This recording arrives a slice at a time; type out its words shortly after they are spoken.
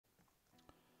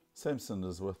Samson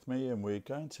is with me, and we're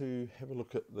going to have a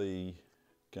look at the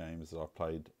games that I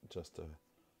played just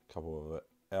a couple of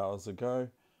hours ago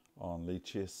on Lead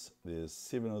Chess. There's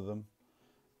 7 of them,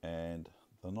 and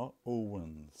they're not all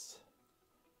wins,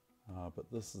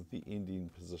 but this is the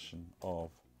ending position of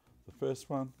the first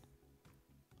one.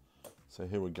 So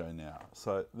here we go now.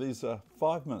 So these are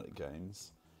 5-minute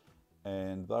games,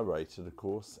 and they're rated, of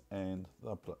course, and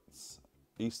they're Blitz,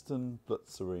 Eastern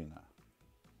Blitz Arena.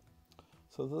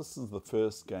 So this is the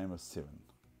first game of 7.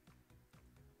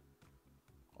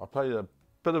 I played a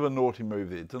bit of a naughty move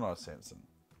there, didn't I, Samson?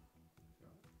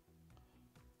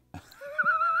 A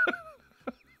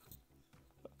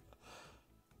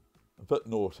bit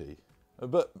naughty.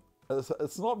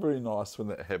 It's not very nice when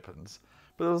that happens,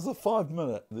 but it was a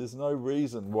 5-minute. There's no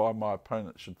reason why my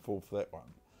opponent should fall for that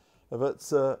one. If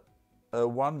it's a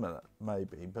 1 minute,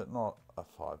 maybe, but not a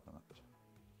 5-minute.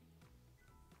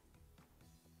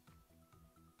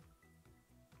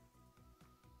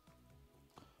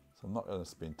 So I'm not going to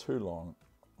spend too long.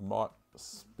 I might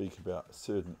speak about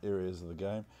certain areas of the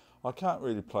game. I can't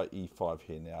really play e5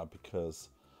 here now because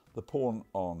the pawn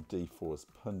on d4 is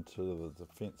pinned to the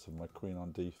defense of my queen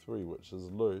on d3, which is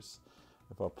loose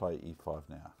if I play e5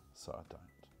 now, so I don't.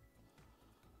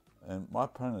 And my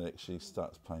opponent actually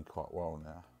starts playing quite well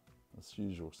now. It's the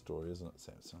usual story, isn't it,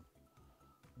 Samson?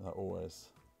 They're always...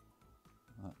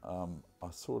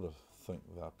 I sort of think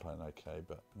they're playing okay,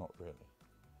 but not really.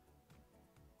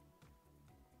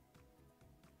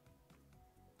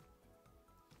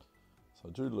 So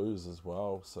I do lose as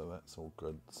well, so that's all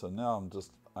good. So now I'm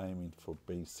just aiming for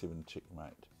b7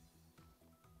 checkmate.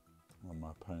 And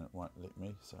my opponent won't let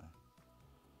me, so.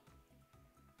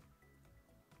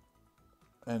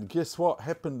 And guess what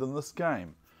happened in this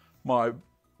game? My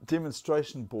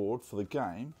demonstration board for the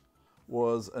game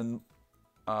was in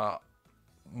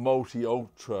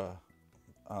multi-ultra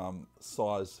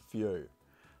size view.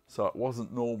 So it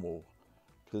wasn't normal,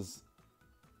 because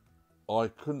I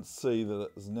couldn't see that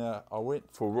it was now. I went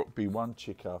for rook b1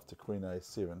 check after queen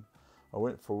a7. I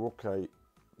went for rook a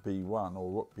b1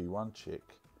 or rook b1 check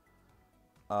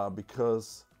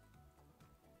because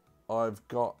I've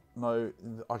got no,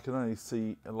 I can only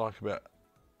see like about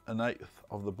 1/8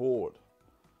 of the board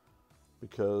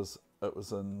because it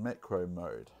was in macro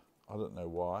mode. I don't know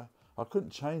why. I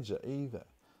couldn't change it either.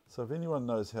 So if anyone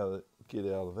knows how to get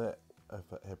out of that,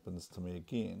 if it happens to me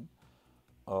again,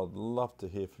 I'd love to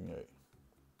hear from you.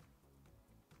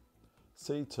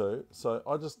 C2, so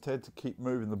I just had to keep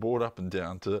moving the board up and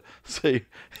down to see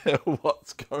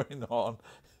what's going on.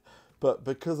 But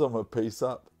because I'm a piece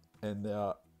up and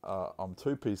now I'm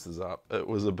 2 pieces up, it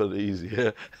was a bit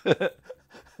easier,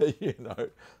 you know,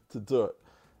 to do it.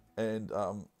 And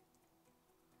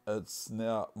it's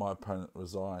now my opponent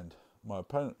resigned. My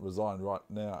opponent resigned right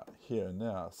now, here and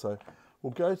now. So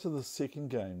we'll go to the second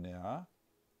game now.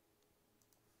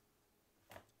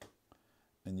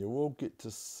 And you will get to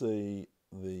see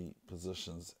the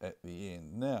positions at the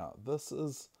end. Now, this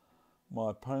is,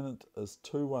 my opponent is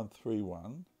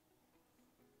 2-1-3-1.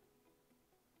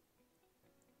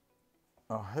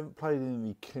 I haven't played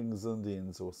any King's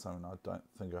Indians or something, I don't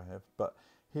think I have. But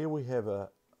here we have,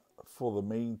 for the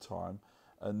meantime,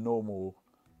 a normal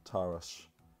Tarish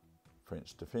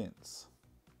French defence.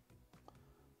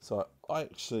 So I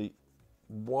actually,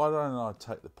 why don't I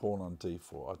take the pawn on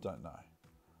d4? I don't know.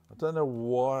 I don't know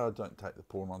why I don't take the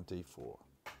pawn on d4.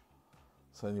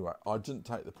 So anyway, I didn't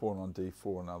take the pawn on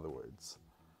d4 in other words.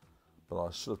 But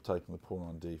I should have taken the pawn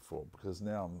on d4 because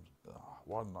now I'm... Oh,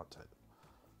 why didn't I take it?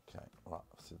 Okay, right,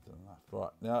 I've said that enough.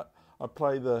 Right, now I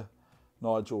play the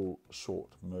Nigel short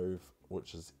move,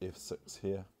 which is f6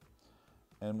 here.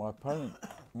 And my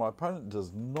opponent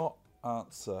does not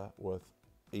answer with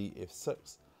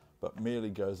ef6, but merely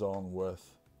goes on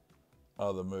with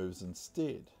other moves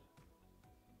instead.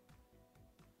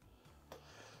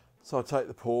 So I take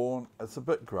the pawn. It's a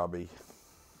bit grubby.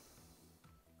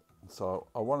 So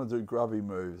I want to do grubby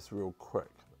moves real quick.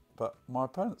 But my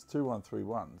opponent's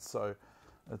 2-1-3-1, so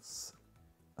it's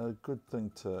a good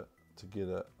thing to get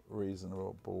a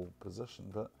reasonable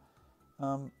position. But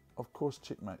of course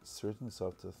checkmate's threatened, so I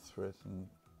have to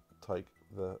take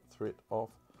the threat off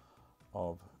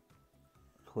of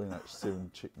queen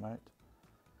h7 checkmate.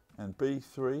 And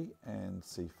b3 and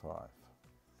c5.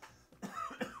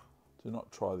 Do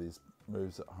not try these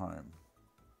moves at home.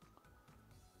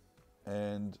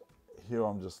 And here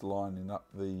I'm just lining up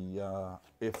the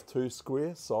f2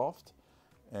 square soft,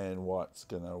 and white's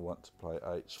going to want to play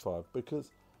h5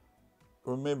 because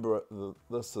remember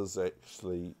this is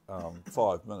actually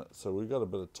 5 minutes, so we've got a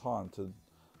bit of time to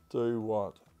do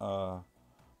what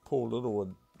Paul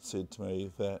Littlewood said to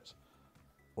me, that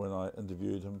when I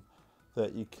interviewed him,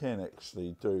 that you can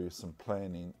actually do some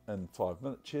planning in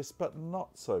 5-minute chess, but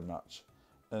not so much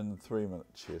in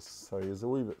 3-minute chess. So he was a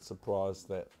wee bit surprised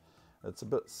that it's a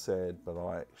bit sad, but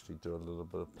I actually do a little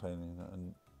bit of planning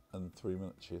in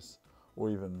 3-minute chess, or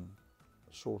even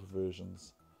shorter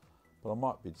versions. But I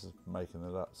might be just making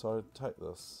it up. So I take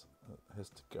this, it has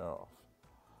to go off.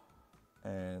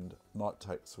 And knight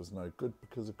takes was no good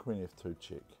because of queen f2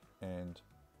 check, and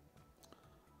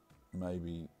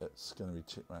maybe it's going to be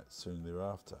checkmate soon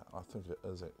thereafter. I think it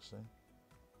is actually.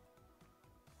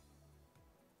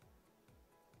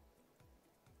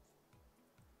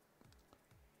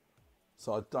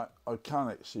 So I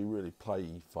can't actually really play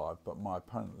e5, but my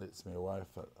opponent lets me away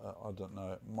with it. I don't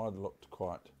know, it might have looked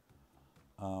quite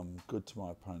good to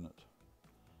my opponent.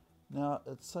 Now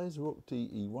it says rook d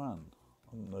e1.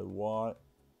 I don't know why.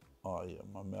 Oh yeah,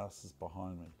 my mouse is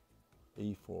behind me.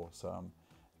 e4, so I'm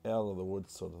out of the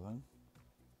woods sort of thing.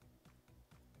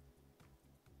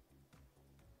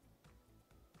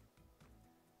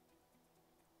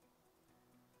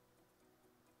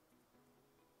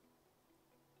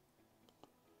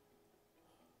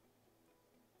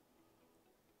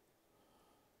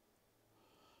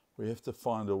 We have to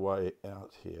find a way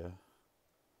out here.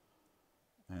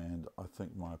 And I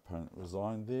think my opponent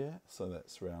resigned there, so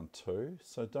that's round 2.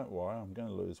 So don't worry, I'm going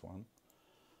to lose one.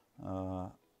 I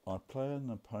play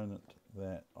an opponent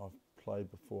that I've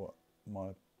played before.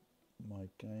 My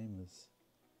game is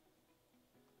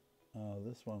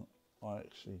this one. I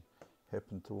actually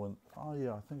happened to win. Oh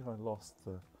yeah, I think I lost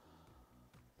the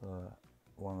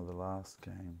one of the last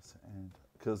games, and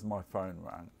because my phone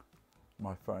rang.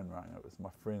 It was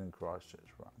my friend in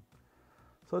Christchurch rang.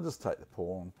 So I just take the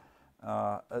pawn.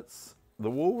 It's the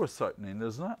walrus opening,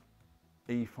 isn't it?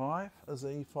 e5. Is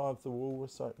e5 the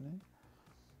walrus opening?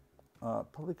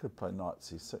 Probably could play knight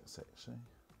c6 actually.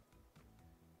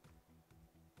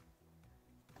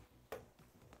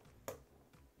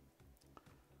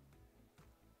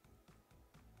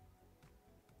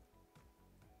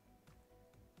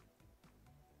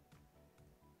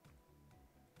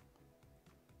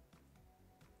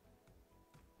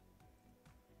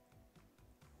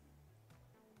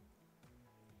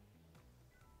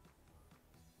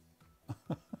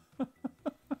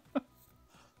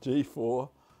 g4.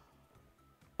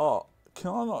 Oh,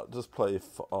 can I not just play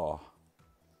f? Oh,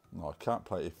 no, I can't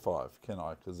play f5, can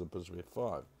I? Because the bishop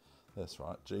f5. That's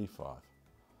right, g5.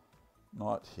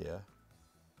 Knight here.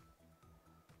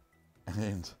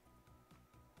 And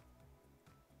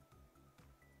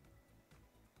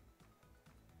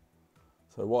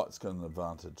so white's got an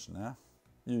advantage now.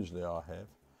 Usually I have.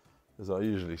 Because I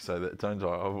usually say that, don't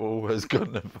I? I've always got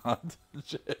an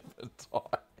advantage, haven't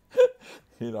I?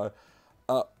 You know.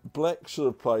 Black should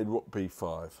have played rook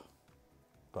b5,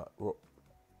 but rook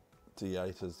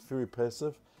d8 is very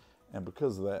passive, and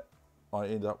because of that, I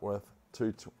end up with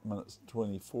 2 minutes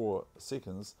 24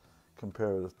 seconds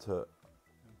comparative to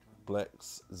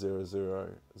Black's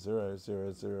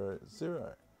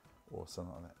 0000000 or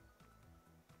something like that.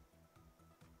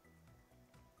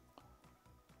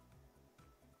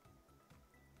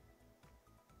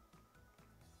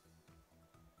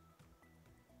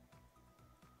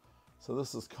 So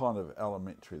this is kind of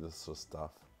elementary, this sort of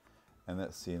stuff, and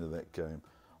that's the end of that game.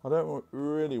 I don't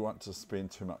really want to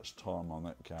spend too much time on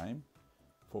that game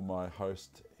for my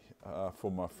host,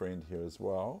 for my friend here as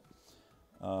well.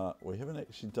 We haven't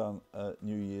actually done a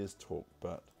New Year's talk,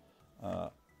 but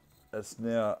it's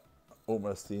now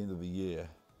almost the end of the year.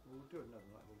 We'll do another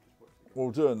night, we'll just watch the game.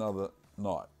 We'll do another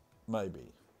night,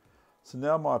 maybe. So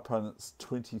now my opponent's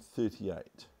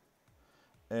 2038,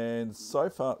 and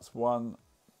so far it's 1-0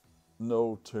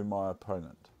 to my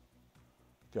opponent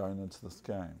going into this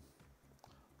game.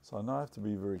 So I know I have to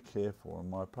be very careful, and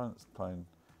my opponent's playing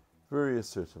very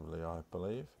assertively, I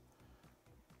believe.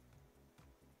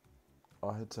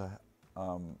 I had to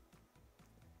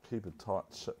keep a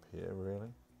tight ship here,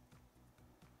 really.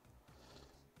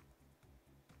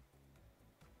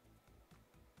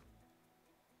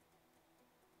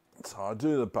 So I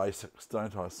do the basics,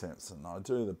 don't I, Samson? I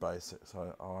do the basics.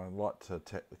 I like to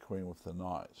attack the queen with the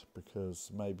knight because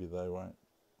maybe they won't.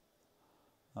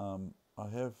 I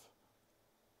have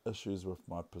issues with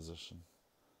my position.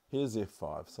 Here's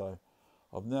f5. So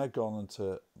I've now gone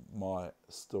into my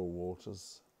still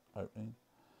waters opening.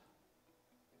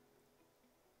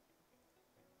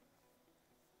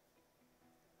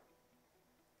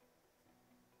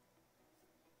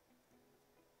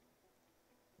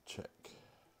 Check.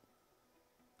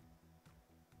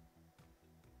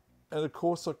 And of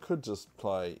course I could just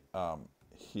play,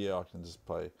 here I can just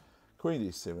play queen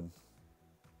d7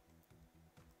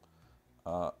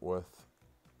 with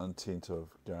intent of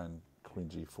going queen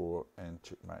g4 and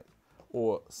checkmate,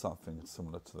 or something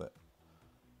similar to that.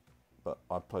 But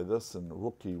I play this in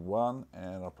rook e1,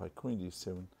 and I play queen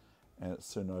d7, and it's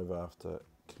soon over after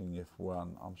king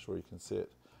f1. I'm sure you can see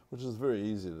it, which is very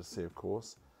easy to see, of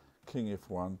course. King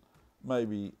f1,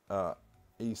 maybe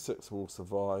e6 will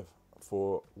survive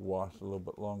for white a little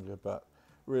bit longer, but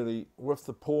really with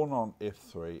the pawn on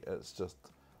f3, it's just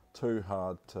too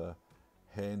hard to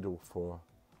handle for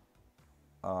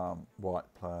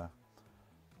white player.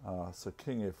 So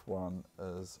king f1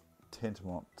 is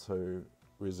tantamount to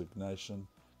resignation,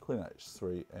 queen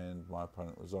h3, and my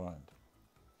opponent resigned.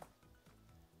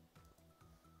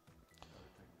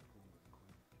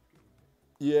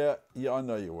 Yeah, I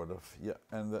know you would have. Yeah,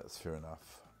 and that's fair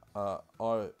enough. I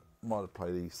might have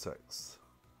played e6.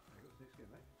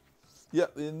 Yeah,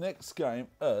 the next game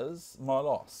is my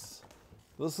loss.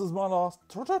 This is my loss.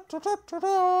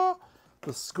 The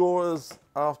score is,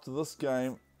 after this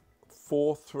game,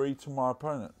 4-3 to my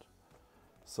opponent.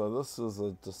 So this is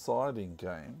a deciding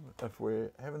game. If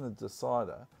we're having a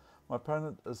decider, my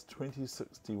opponent is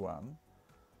 2061.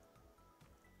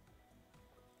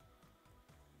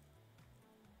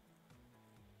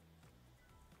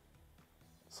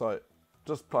 So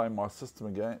just playing my system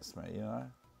against me, you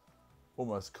know,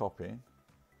 almost copying.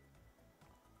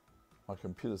 My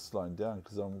computer's slowing down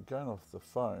because I'm going off the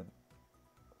phone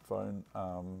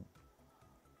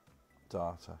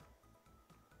data.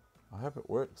 I hope it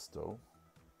works still.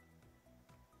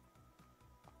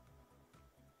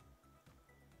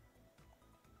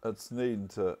 It's needing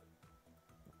to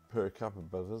perk up a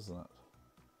bit, isn't it?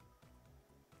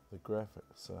 The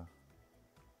graphics are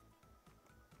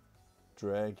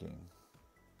dragging.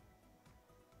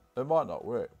 It might not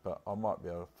work, but I might be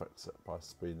able to fix it by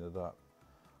speeding it up.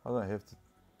 I don't have to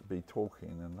be talking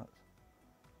in it.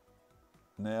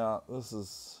 Now, this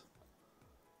is...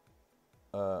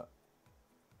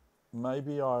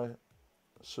 maybe I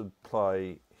should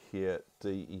play here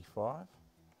DE5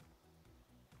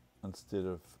 instead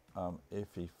of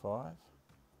FE5.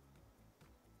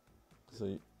 So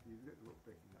You've got the rook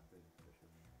breaking that bishop.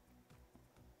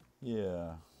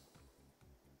 yeah.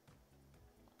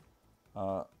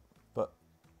 But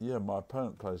yeah, my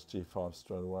opponent plays G5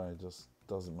 straight away, just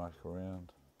doesn't muck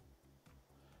around.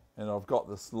 And I've got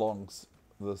this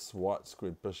this white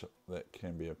squared bishop that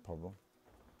can be a problem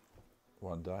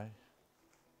one day.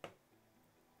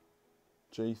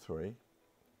 G3,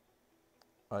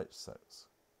 H6,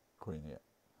 queen here.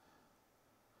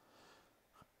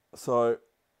 So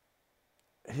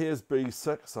here's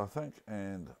B6, I think,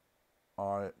 and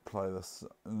I play this,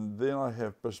 and then I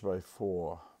have bishop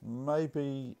A4.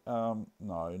 Maybe, no,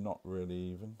 not really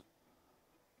even.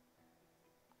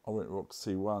 I went rook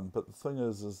C1, but the thing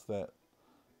is that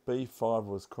B5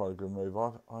 was quite a good move.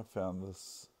 I found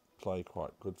this play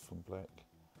quite good from black.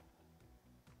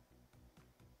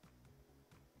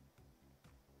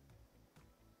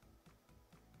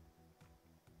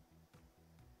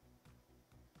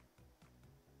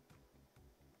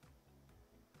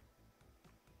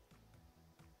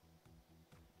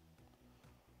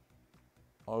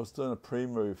 I was doing a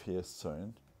pre-move here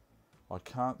soon. I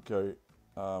can't go,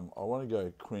 I want to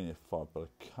go queen f5, but I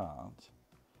can't.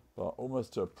 But I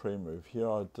almost do a pre-move. Here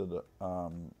I did it, I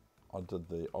did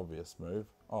the obvious move.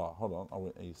 Oh, hold on, I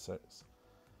went e6.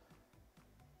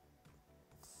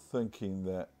 Thinking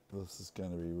that this is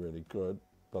going to be really good,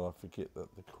 but I forget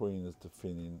that the queen is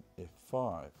defending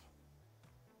f5.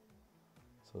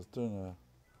 So I was doing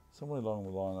somewhere along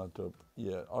the line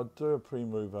I'd do a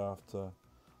pre-move after.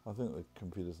 I think the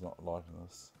computer's not liking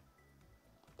this,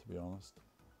 to be honest.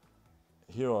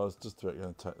 Here I was just about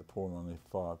going to take the pawn on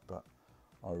f5, but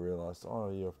I realised,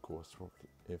 oh yeah, of course, rook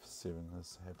f7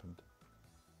 has happened.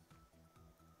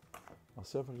 I'll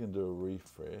see if I can do a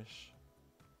refresh.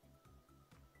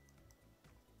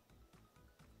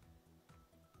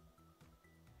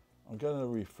 I'm going to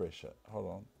refresh it,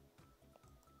 hold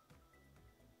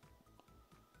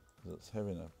on. It's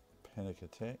having a panic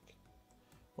attack.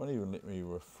 Won't even let me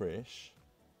refresh.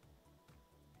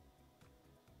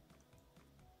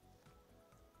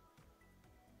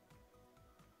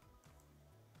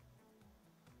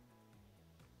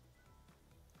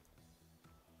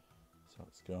 So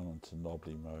it's going into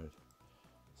knobbly mode.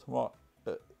 So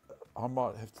I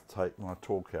might have to take my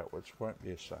talk out, which won't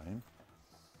be a shame.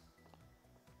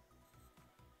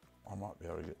 I might be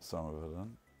able to get some of it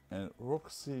in. And rook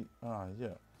c,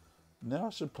 yeah. Now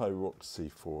I should play rook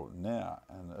c4 now,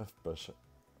 and if bishop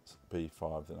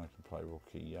b5, then I can play rook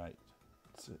e8,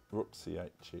 rook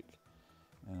c8 check,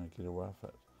 and I get away with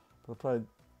it. But I played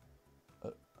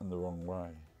it in the wrong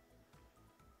way.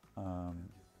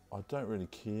 I don't really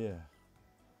care,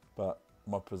 but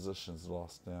my position's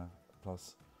lost now.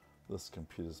 Plus, this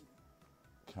computer's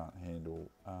can't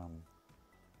handle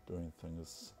doing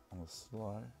things on the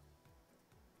slow.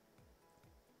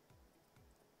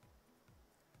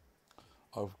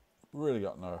 I've really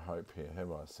got no hope here,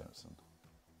 have I, Samson?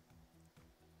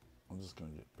 I'm just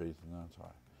going to get beaten, aren't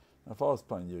I? Now, if I was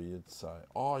playing you, you'd say,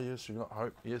 oh yes, you got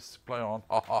hope, yes, play on.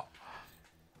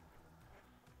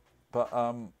 But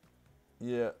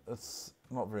yeah, it's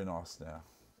not very nice now.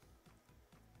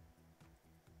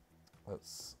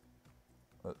 It's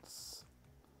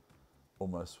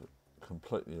almost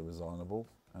completely resignable,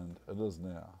 and it is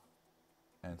now.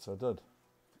 And so I did.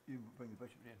 You bring the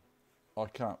bishop down. I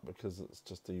can't because it's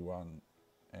just E1,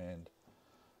 and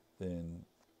then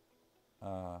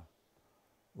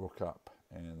rook up,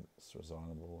 and it's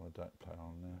resignable. I don't play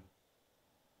on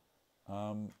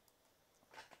now.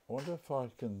 I wonder if I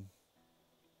can.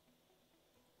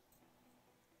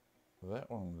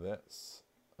 That one,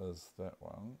 is that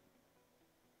one.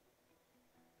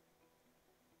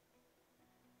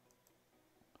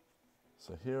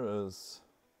 So here is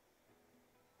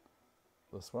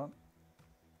this one.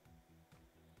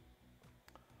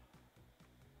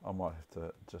 I might have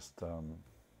to just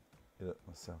edit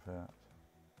myself out.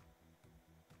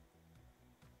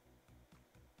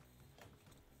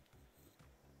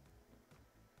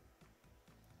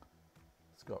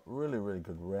 It's got really, really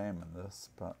good RAM in this,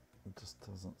 but it just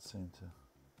doesn't seem to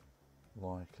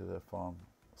like it if I'm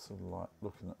sort of like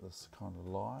looking at this kind of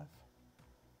live.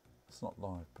 It's not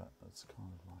live, but it's kind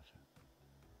of like it.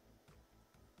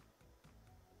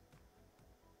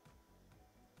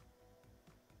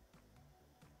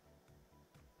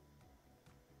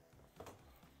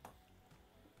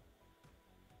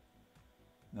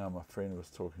 Now my friend was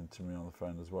talking to me on the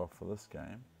phone as well for this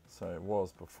game, so it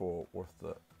was before with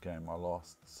the game I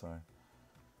lost, so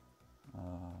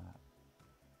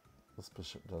this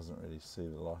bishop doesn't really see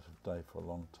the light of day for a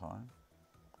long time.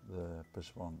 The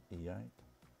bishop on E8.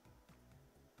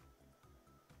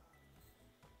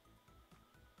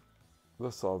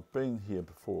 This, I've been here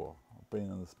before, I've been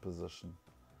in this position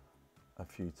a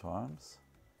few times,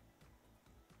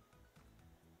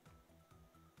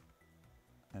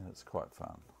 and it's quite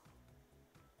fun.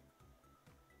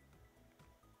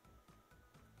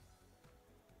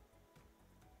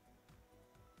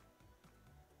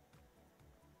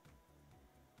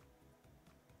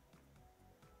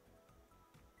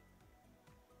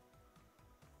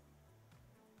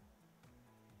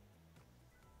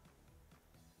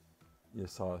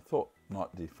 Yes, I thought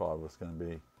knight d5 was going to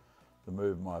be the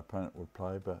move my opponent would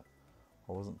play, but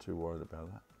I wasn't too worried about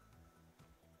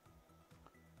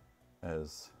that.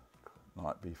 As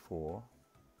knight b4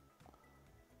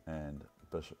 and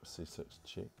bishop c6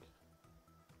 check.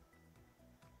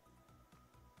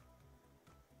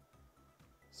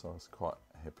 So I was quite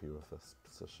happy with this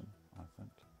position, I think.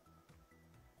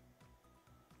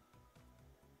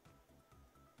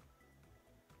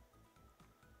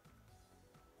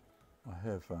 I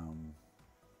have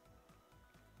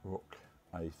rook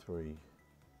a3,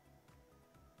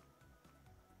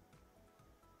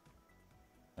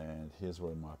 and here's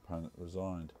where my opponent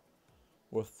resigned,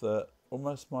 with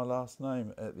almost my last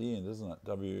name at the end, isn't it?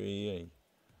 W-E-E.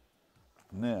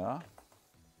 Now,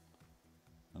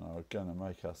 and I'm going to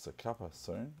make us a cuppa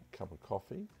soon, a cup of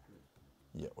coffee.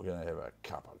 Yeah, we're going to have a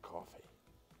cup of coffee.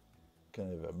 Going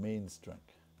to have a men's drink.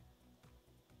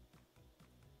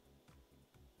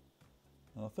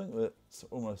 And I think that's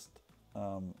almost,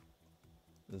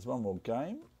 there's one more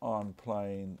game. I'm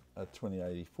playing a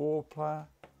 2084 player.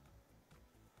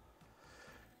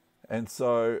 And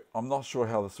so I'm not sure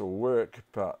how this will work,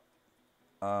 but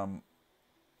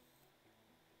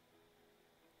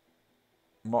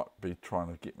might be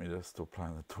trying to get me to still play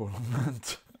in the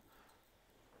tournament.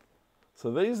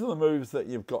 So these are the moves that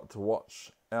you've got to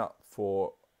watch out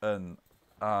for in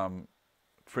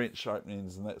French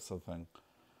openings and that sort of thing.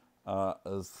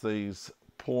 Is these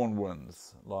pawn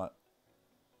wins, like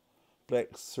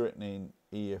black's threatening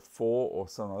ef4 or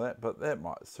something like that, but that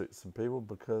might suit some people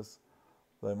because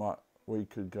we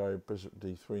could go bishop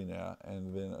d3 now,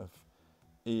 and then if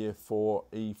ef4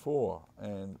 e4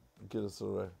 and get a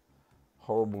sort of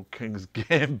horrible king's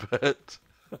gambit.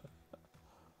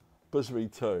 Bishop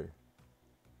e2.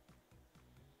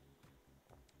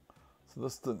 So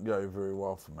this didn't go very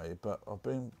well for me, but I've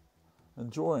been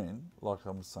enjoying, like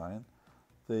I'm saying,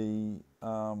 the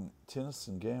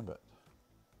Tennyson gambit.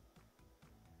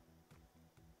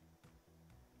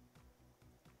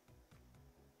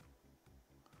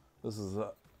 This is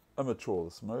immature,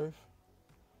 this move,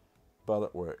 but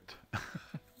it worked.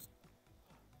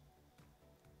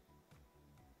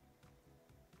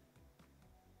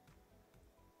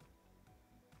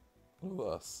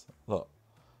 Look at this. Look,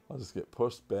 I just get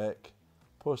pushed back,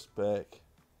 pushed back.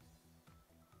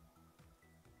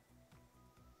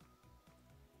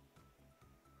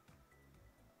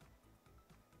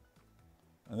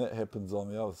 And that happens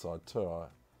on the other side too.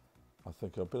 I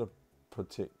think I better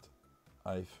protect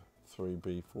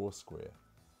A3B4 square.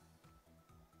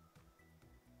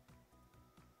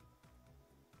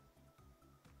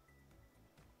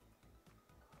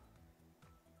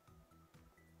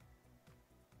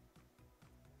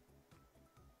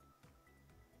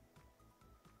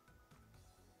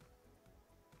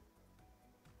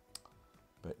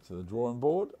 Back to the drawing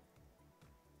board.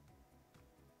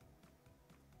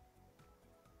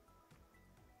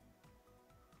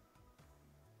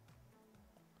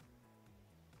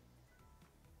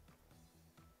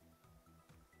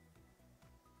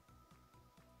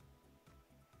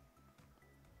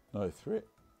 No threat.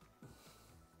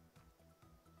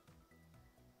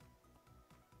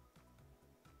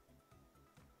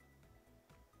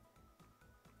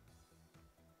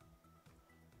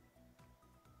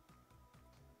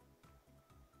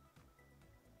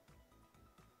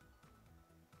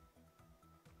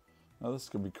 Now this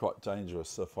could be quite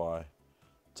dangerous if I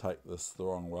take this the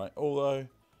wrong way. Although,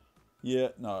 yeah,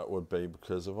 no, it would be,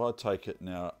 because if I take it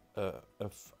now,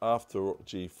 if after Rook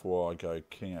G4 I go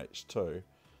King H2,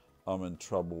 I'm in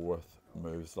trouble with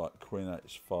moves like Queen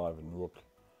H5 and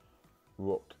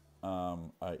Rook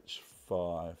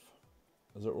H5.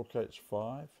 Is it Rook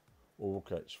H5 or Rook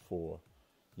H4?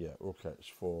 Yeah, Rook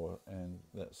H4 and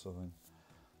that sort of thing.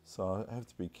 So I have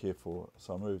to be careful.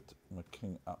 So I moved my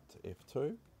king up to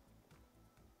F2.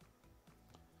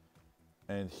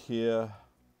 And here,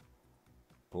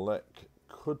 black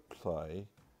could play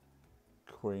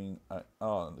Queen.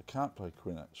 Oh, they can't play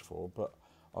Queen H4, but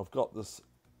I've got this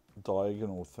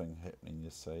diagonal thing happening.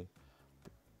 You see,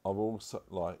 I've also,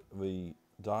 like, the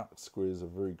dark squares are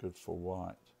very good for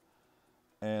white,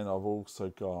 and I've also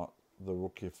got the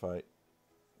Rook F8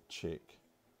 check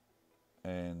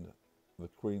and the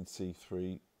Queen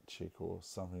C3 check or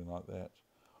something like that,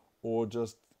 or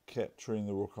just capturing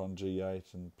the rook on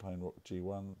G8 and playing Rook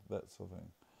G1, that sort of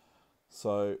thing.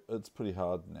 So it's pretty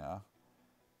hard now.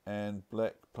 And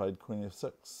black played Queen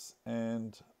F6,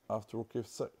 and after Rook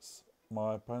F6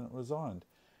 my opponent resigned.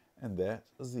 And that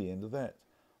is the end of that.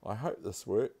 I hope this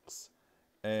works,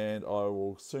 and I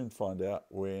will soon find out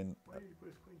when. Why did you put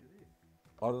his queen to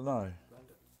there? I don't know.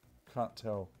 Blunder. Can't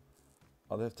tell.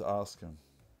 I'd have to ask him,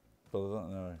 but I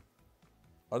don't know.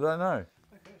 I don't know.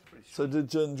 Okay, that's pretty So sweet.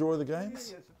 did you enjoy the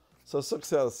games? Yeah, So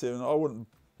 6 out of 7. I wouldn't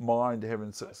mind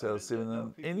having 6 I out of 7 don't know in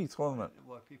if people- any tournament.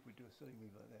 Why people do a silly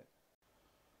move like that.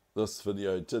 This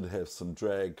video did have some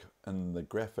drag in the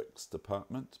graphics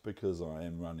department because I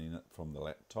am running it from the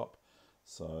laptop.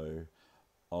 So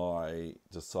I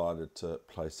decided to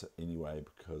place it anyway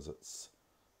because it's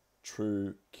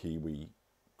true Kiwi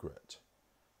grit.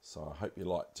 So I hope you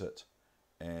liked it,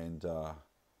 and there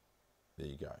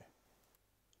you go.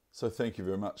 So thank you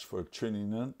very much for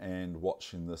tuning in and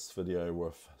watching this video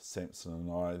with Samson and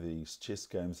I, these chess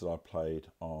games that I played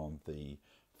on the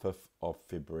 5th of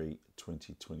February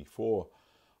 2024.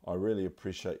 I really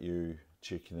appreciate you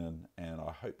checking in, and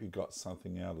I hope you got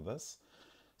something out of this.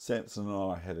 Samson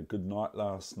and I had a good night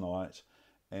last night,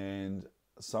 and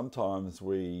sometimes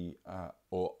we,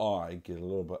 or I, get a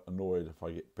little bit annoyed if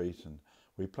I get beaten.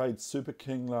 We played Super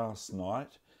King last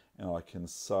night, and I can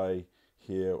say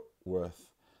here with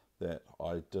that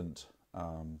I didn't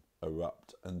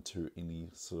erupt into any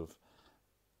sort of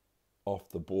off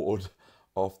the board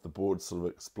sort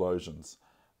of explosions,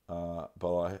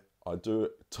 but I do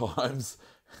at times,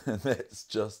 and that's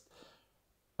just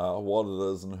what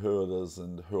it is and who it is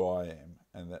and who I am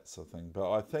and that sort of thing.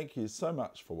 But I thank you so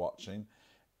much for watching,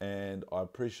 and I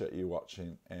appreciate you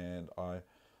watching, and I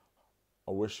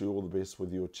wish you all the best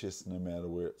with your chess no matter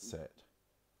where it's at.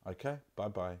 Okay, bye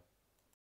bye.